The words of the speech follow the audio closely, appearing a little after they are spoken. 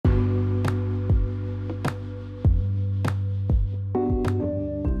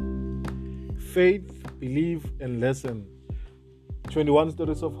Faith, belief, and lesson. 21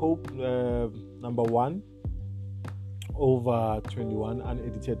 Stories of Hope, number 1, over 21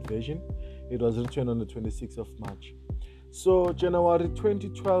 unedited version. It was written on the 26th of March. So January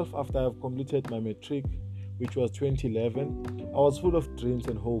 2012, after I've completed my matric, which was 2011, I was full of dreams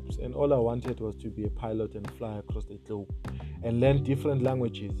and hopes, and all I wanted was to be a pilot and fly across the globe and learn different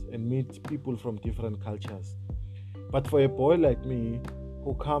languages and meet people from different cultures. But for a boy like me,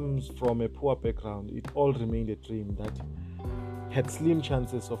 who comes from a poor background, it all remained a dream that had slim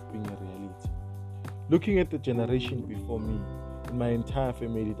chances of being a reality. Looking at the generation before me and my entire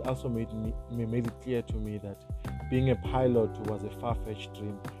family, it also made it clear to me that being a pilot was a far-fetched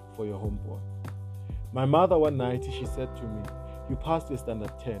dream for your homeboy. My mother one night, she said to me, "You passed your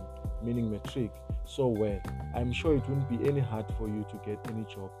standard 10, meaning matric, so well. I'm sure it wouldn't be any hard for you to get any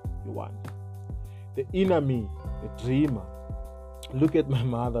job you want." The inner me, the dreamer, looked at my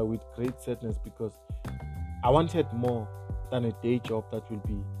mother with great sadness because I wanted more than a day job that will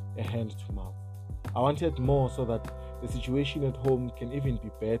be a hand to mouth. I wanted more so that the situation at home can even be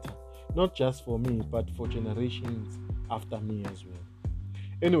better, not just for me, but for generations after me as well.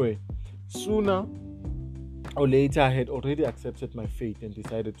 Anyway, sooner or later, I had already accepted my fate and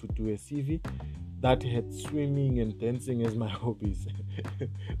decided to do a CV that had swimming and dancing as my hobbies.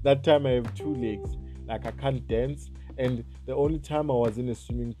 That time I have 2 legs, like I can't dance, and the only time I was in a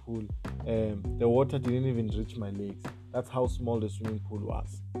swimming pool, the water didn't even reach my legs. That's how small the swimming pool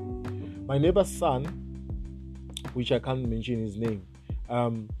was. My neighbor's son, which I can't mention his name,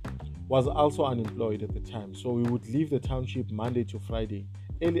 was also unemployed at the time, so we would leave the township Monday to Friday,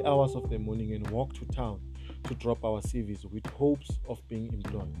 early hours of the morning, and walk to town to drop our CVs with hopes of being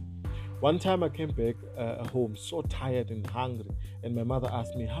employed. One time I came back home so tired and hungry, and my mother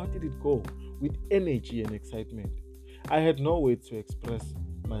asked me, "How did it go?" with energy and excitement. I had no words to express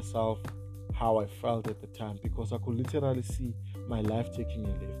myself how I felt at the time because I could literally see my life taking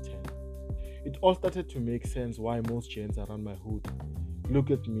a left turn. It all started to make sense why most gents around my hood look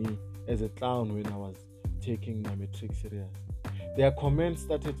at me as a clown when I was taking my matric serious. Their comments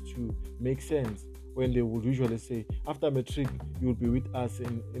started to make sense when they would usually say, "After matric, you will be with us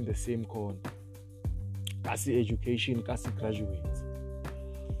in the same corn. Kasi education, kasi graduates."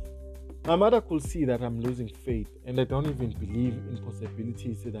 My mother could see that I'm losing faith, and I don't even believe in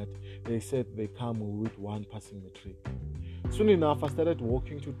possibilities that they said they come with one passing matric. Soon enough, I started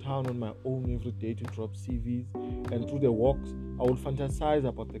walking to town on my own every day to drop CVs, and through the walks, I would fantasize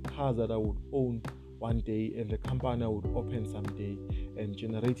about the cars that I would own one day and the company I would open someday and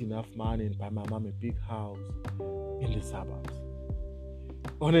generate enough money and buy my mom a big house in the suburbs.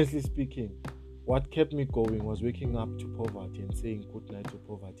 Honestly speaking, what kept me going was waking up to poverty and saying goodnight to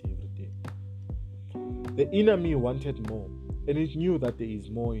poverty every day. The inner me wanted more, and it knew that there is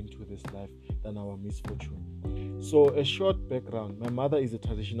more into this life than our misfortune. So, a short background: my mother is a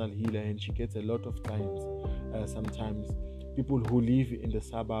traditional healer and she gets a lot of clients, sometimes people who live in the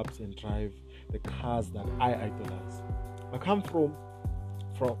suburbs and drive the cars that I idolize. I come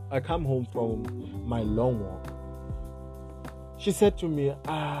home from my long walk. She said to me,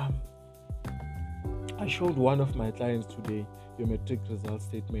 "I showed one of my clients today your matric result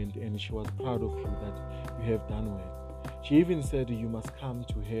statement and she was proud of you that you have done well. She even said you must come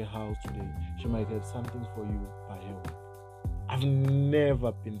to her house today. She might have something for you by her way." I've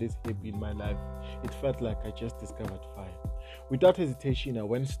never been this happy in my life. It felt like I just discovered fire. Without hesitation, I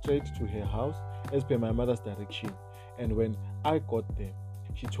went straight to her house as per my mother's direction, and when I got there,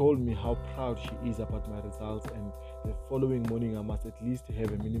 she told me how proud she is about my results, and the following morning I must at least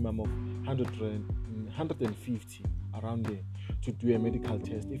have a minimum of 150 around there to do a medical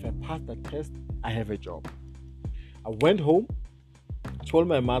test. If I pass that test, I have a job. I went home, told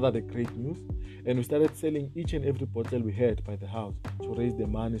my mother the great news, and we started selling each and every bottle we had by the house to raise the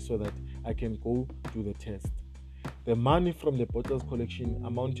money so that I can go do the test. The money from the bottles collection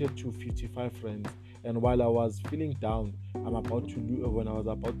amounted to 55 rands, and while I was feeling down, I'm about to lose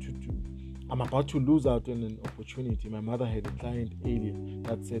out on an opportunity. My mother had a client earlier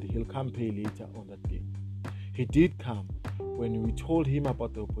that said he'll come pay later on that day. He did come. When we told him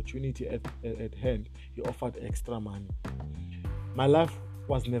about the opportunity at hand, he offered extra money. My life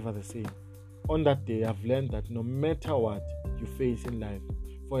was never the same. On that day, I've learned that no matter what you face in life,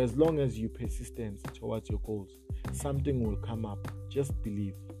 for as long as you persistent towards your goals, something will come up. Just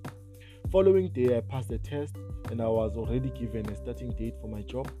believe. Following day, I passed the test and I was already given a starting date for my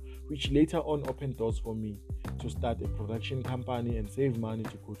job, which later on opened doors for me to start a production company and save money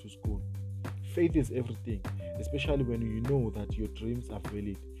to go to school. Faith is everything, especially when you know that your dreams are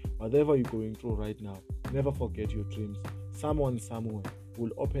valid. Whatever you're going through right now, never forget your dreams. Someone somewhere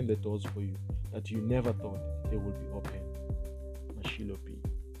will open the doors for you. that you never thought they would be open. Mashilo P.